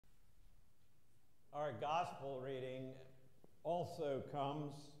Our gospel reading also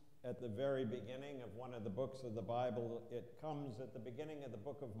comes at the very beginning of one of the books of the Bible. It comes at the beginning of the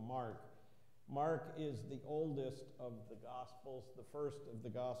book of Mark. Mark is the oldest of the Gospels, the first of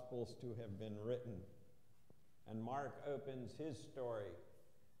the Gospels to have been written. And Mark opens his story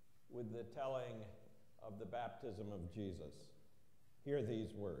with the telling of the baptism of Jesus. Hear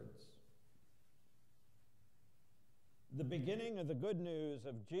these words. The beginning of the good news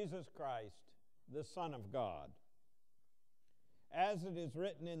of Jesus Christ, the Son of God. As it is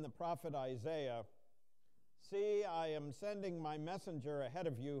written in the prophet Isaiah, "See, I am sending my messenger ahead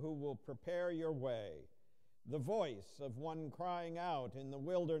of you who will prepare your way, the voice of one crying out in the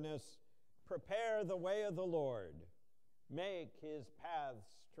wilderness, prepare the way of the Lord, make his paths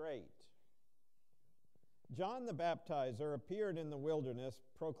straight." John the Baptizer appeared in the wilderness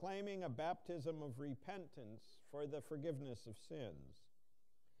proclaiming a baptism of repentance for the forgiveness of sins.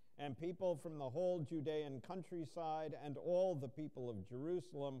 And people from the whole Judean countryside and all the people of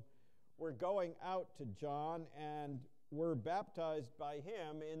Jerusalem were going out to John and were baptized by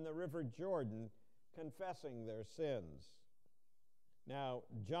him in the river Jordan, confessing their sins. Now,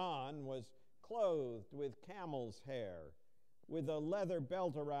 John was clothed with camel's hair, with a leather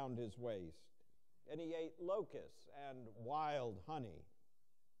belt around his waist, and he ate locusts and wild honey.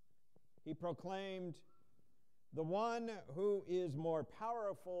 He proclaimed, "The one who is more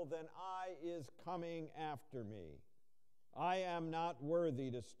powerful than I is coming after me. I am not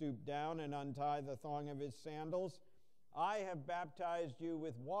worthy to stoop down and untie the thong of his sandals. I have baptized you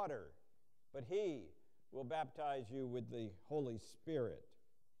with water, but he will baptize you with the Holy Spirit."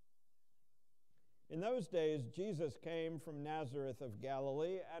 In those days, Jesus came from Nazareth of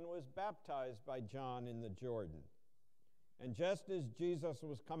Galilee and was baptized by John in the Jordan. And just as Jesus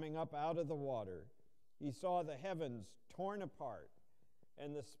was coming up out of the water, he saw the heavens torn apart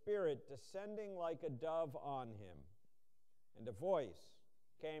and the Spirit descending like a dove on him. And a voice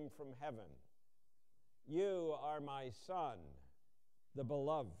came from heaven, "You are my Son, the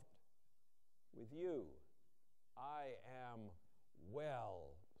beloved. With you I am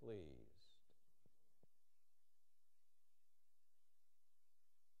well pleased."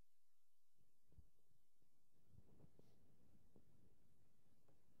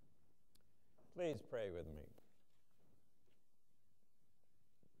 Please pray with me.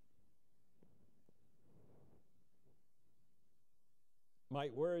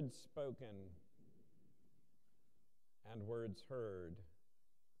 Might words spoken and words heard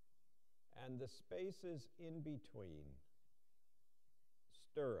and the spaces in between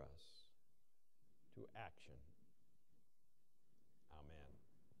stir us to action. Amen.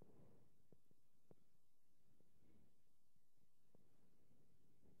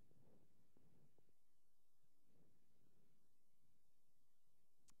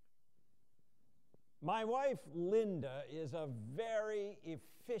 My wife, Linda, is a very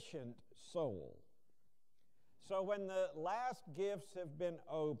efficient soul. So when the last gifts have been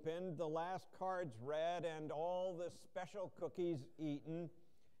opened, the last cards read, and all the special cookies eaten,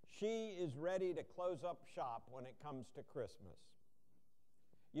 she is ready to close up shop when it comes to Christmas.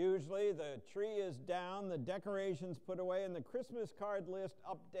 Usually the tree is down, the decorations put away, and the Christmas card list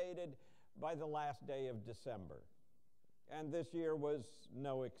updated by the last day of December. And this year was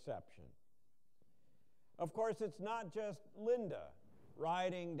no exception. Of course, it's not just Linda.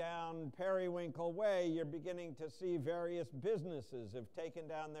 Riding down Periwinkle Way, you're beginning to see various businesses have taken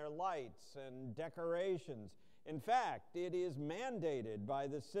down their lights and decorations. In fact, it is mandated by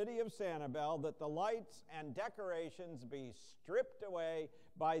the city of Sanibel that the lights and decorations be stripped away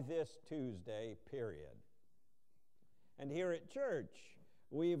by this Tuesday, period. And here at church,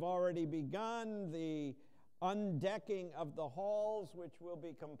 we've already begun the undecking of the halls, which will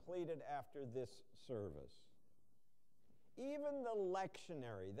be completed after this service. Even the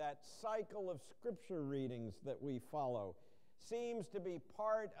lectionary, that cycle of scripture readings that we follow, seems to be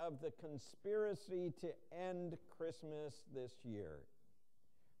part of the conspiracy to end Christmas this year.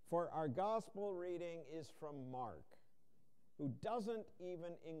 For our gospel reading is from Mark, who doesn't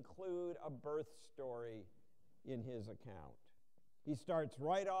even include a birth story in his account. He starts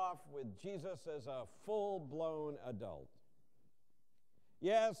right off with Jesus as a full-blown adult.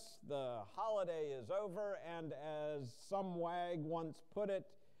 Yes, the holiday is over, and as some wag once put it,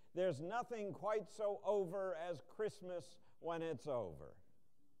 there's nothing quite so over as Christmas when it's over.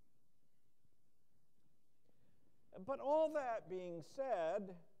 But all that being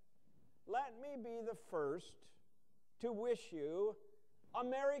said, let me be the first to wish you a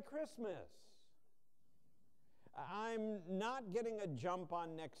Merry Christmas. I'm not getting a jump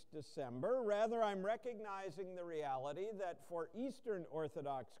on next December. Rather, I'm recognizing the reality that for Eastern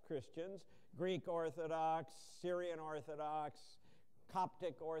Orthodox Christians, Greek Orthodox, Syrian Orthodox,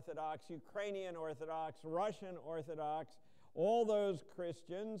 Coptic Orthodox, Ukrainian Orthodox, Russian Orthodox, all those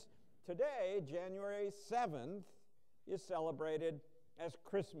Christians, today, January 7th, is celebrated as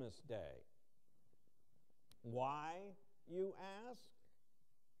Christmas Day. Why, you ask?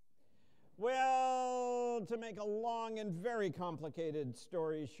 Well, to make a long and very complicated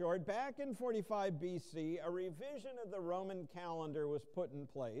story short, back in 45 BC, a revision of the Roman calendar was put in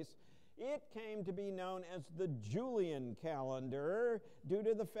place. It came to be known as the Julian calendar due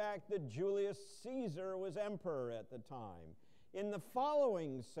to the fact that Julius Caesar was emperor at the time. In the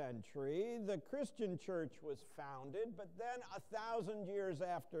following century, the Christian church was founded, but then 1,000 years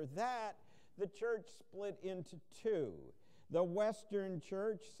after that, the church split into two. The Western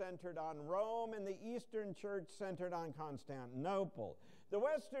church centered on Rome, and the Eastern church centered on Constantinople. The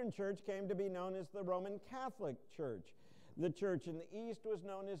Western church came to be known as the Roman Catholic Church. The church in the East was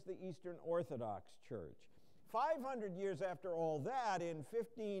known as the Eastern Orthodox Church. 500 years after all that, in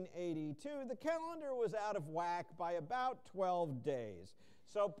 1582, the calendar was out of whack by about 12 days.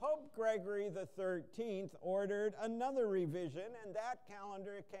 So Pope Gregory XIII ordered another revision, and that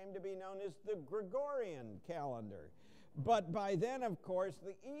calendar came to be known as the Gregorian calendar. But by then, of course,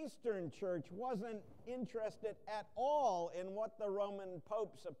 the Eastern Church wasn't interested at all in what the Roman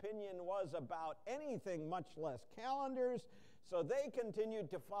Pope's opinion was about anything, much less calendars. So they continued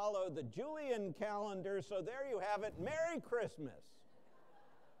to follow the Julian calendar. So there you have it. Merry Christmas.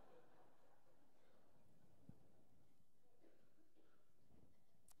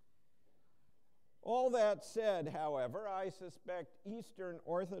 All that said, however, I suspect Eastern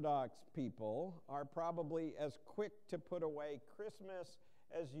Orthodox people are probably as quick to put away Christmas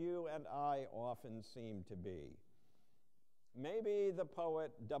as you and I often seem to be. Maybe the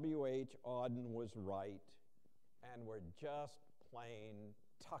poet W.H. Auden was right, and we're just plain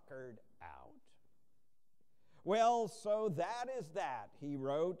tuckered out. Well, so that is that, he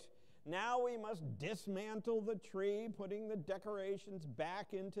wrote. Now we must dismantle the tree, putting the decorations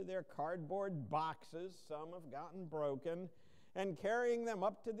back into their cardboard boxes, some have gotten broken, and carrying them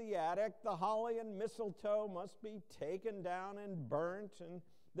up to the attic. The holly and mistletoe must be taken down and burnt, and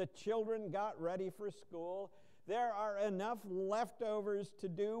the children got ready for school. There are enough leftovers to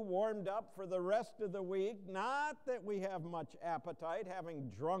do, warmed up for the rest of the week. Not that we have much appetite,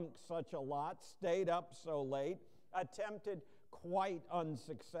 having drunk such a lot, stayed up so late, attempted quite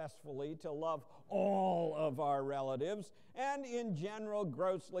unsuccessfully to love all of our relatives, and in general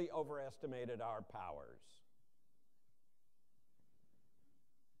grossly overestimated our powers.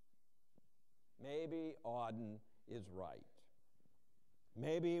 Maybe Auden is right.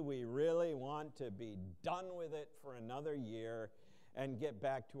 Maybe we really want to be done with it for another year and get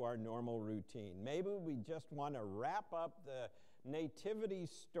back to our normal routine. Maybe we just want to wrap up the nativity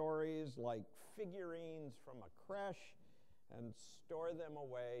stories like figurines from a creche and store them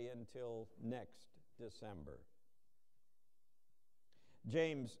away until next December.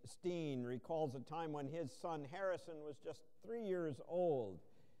 James Steen recalls a time when his son Harrison was just 3 years old.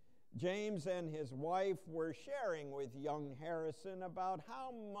 James and his wife were sharing with young Harrison about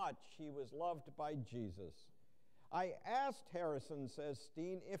how much he was loved by Jesus. I asked Harrison, says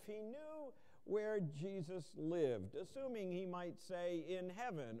Steen, if he knew where Jesus lived, assuming he might say in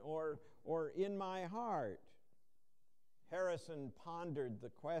heaven or in my heart. Harrison pondered the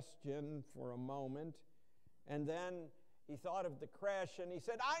question for a moment, and then he thought of the creche, and he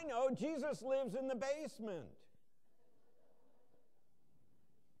said, I know, Jesus lives in the basement.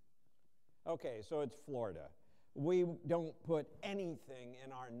 Okay, so it's Florida. We don't put anything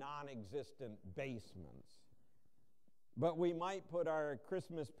in our non-existent basements. But we might put our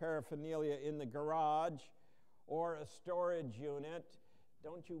Christmas paraphernalia in the garage or a storage unit.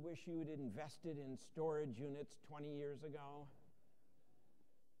 Don't you wish you had invested in storage units 20 years ago?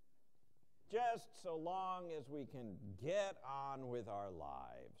 Just so long as we can get on with our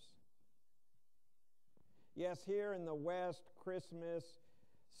lives. Yes, here in the West, Christmas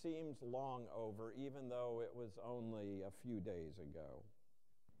seems long over, even though it was only a few days ago.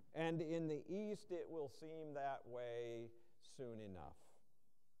 And in the East, it will seem that way soon enough.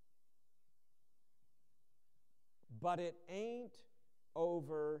 But it ain't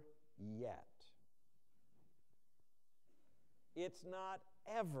over yet. It's not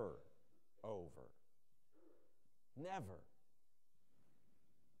ever over. Never.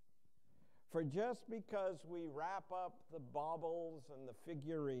 For just because we wrap up the baubles and the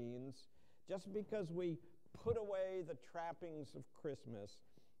figurines, just because we put away the trappings of Christmas,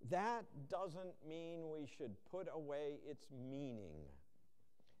 that doesn't mean we should put away its meaning.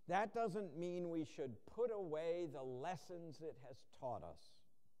 That doesn't mean we should put away the lessons it has taught us,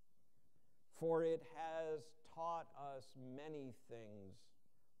 for it has taught us many things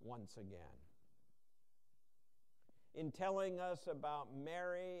once again. In telling us about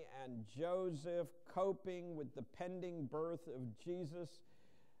Mary and Joseph coping with the pending birth of Jesus,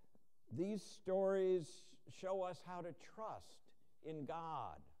 these stories show us how to trust in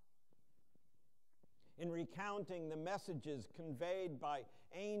God. In recounting the messages conveyed by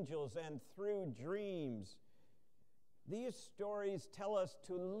angels and through dreams, these stories tell us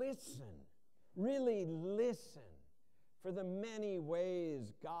to listen, really listen, for the many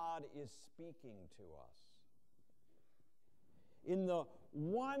ways God is speaking to us. In the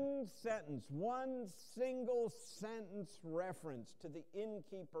one single sentence reference to the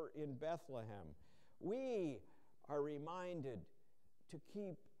innkeeper in Bethlehem, we are reminded to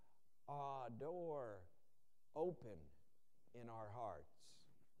keep a door open in our hearts.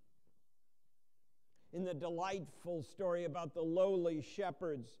 In the delightful story about the lowly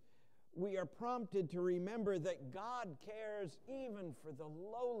shepherds, we are prompted to remember that God cares even for the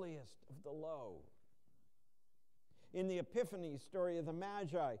lowliest of the low. In the Epiphany story of the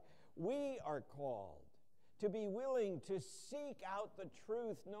Magi, we are called to be willing to seek out the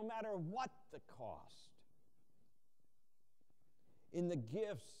truth no matter what the cost. In the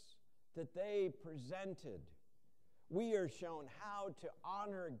gifts that they presented, we are shown how to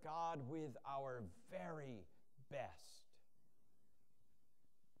honor God with our very best.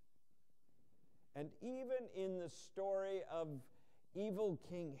 And even in the story of evil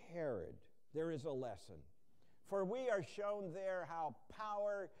King Herod, there is a lesson. For we are shown there how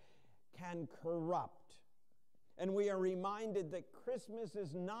power can corrupt. And we are reminded that Christmas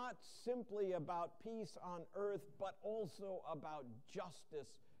is not simply about peace on earth, but also about justice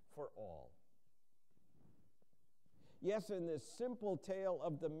for all. Yes, in this simple tale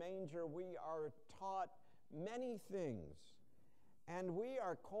of the manger, we are taught many things. And we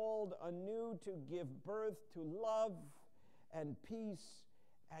are called anew to give birth to love and peace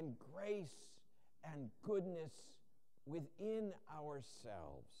and grace and goodness within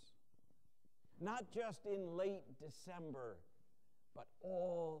ourselves. Not just in late December, but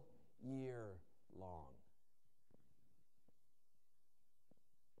all year long.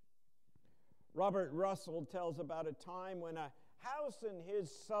 Robert Russell tells about a time when a house in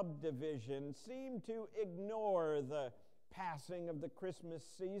his subdivision seemed to ignore the passing of the Christmas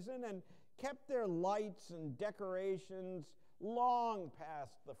season and kept their lights and decorations long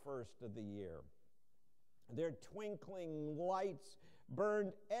past the first of the year. Their twinkling lights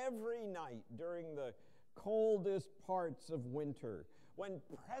burned every night during the coldest parts of winter. When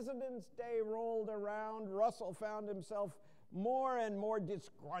President's Day rolled around, Russell found himself more and more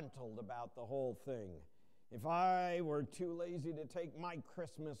disgruntled about the whole thing. If I were too lazy to take my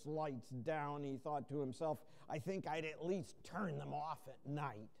Christmas lights down, he thought to himself, I think I'd at least turn them off at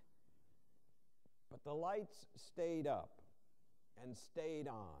night. But the lights stayed up and stayed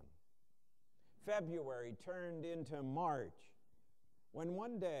on. February turned into March, when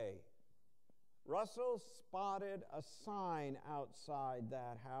one day Russell spotted a sign outside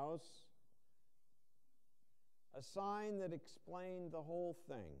that house, a sign that explained the whole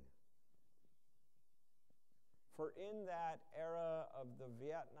thing. For in that era of the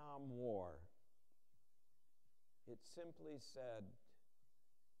Vietnam War, it simply said,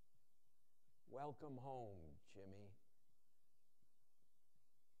 "Welcome home, Jimmy.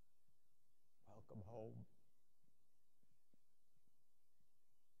 Welcome home."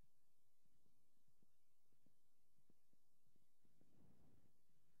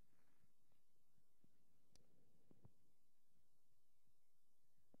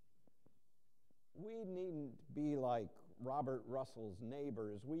 We needn't be like Robert Russell's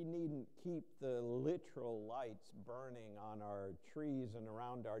neighbors. We needn't keep the literal lights burning on our trees and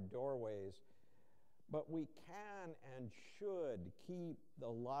around our doorways. But we can and should keep the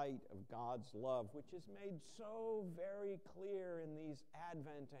light of God's love, which is made so very clear in these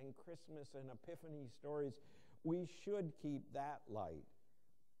Advent and Christmas and Epiphany stories. We should keep that light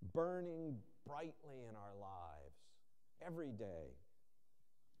burning brightly in our lives every day,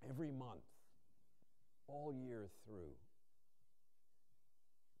 every month, all year through.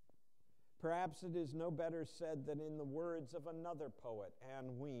 Perhaps it is no better said than in the words of another poet,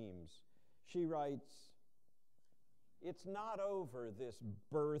 Anne Weems. She writes, "It's not over, this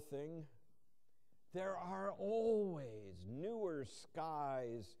birthing. There are always newer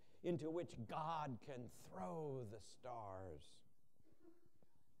skies into which God can throw the stars.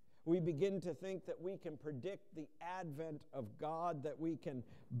 We begin to think that we can predict the advent of God, that we can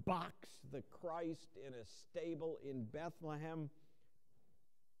box the Christ in a stable in Bethlehem.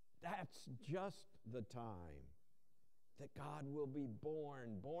 That's just the time that God will be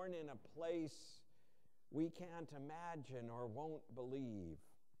born in a place we can't imagine or won't believe.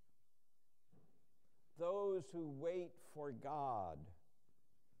 Those who wait for God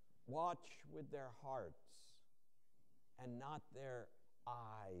watch with their hearts and not their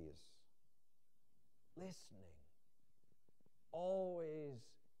eyes, listening, always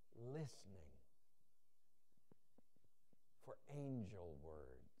listening for angel words.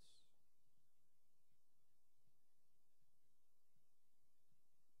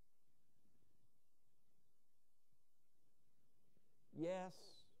 Yes,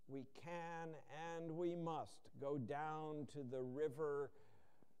 we can and we must go down to the river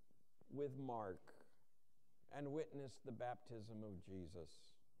with Mark and witness the baptism of Jesus.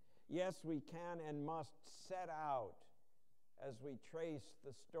 Yes, we can and must set out as we trace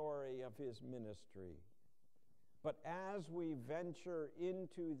the story of his ministry. But as we venture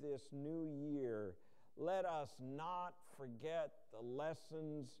into this new year, let us not forget the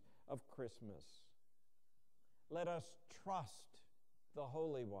lessons of Christmas. Let us trust the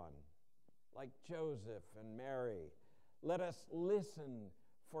Holy One, like Joseph and Mary. Let us listen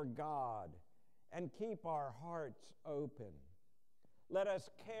for God and keep our hearts open. Let us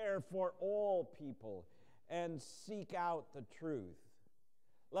care for all people and seek out the truth.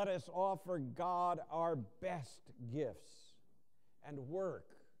 Let us offer God our best gifts and work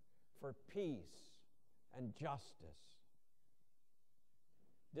for peace and justice.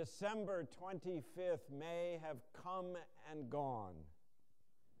 December 25th may have come and gone,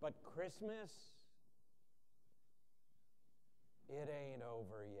 but Christmas, it ain't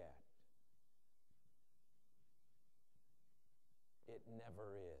over yet. It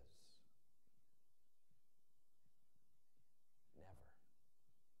never is.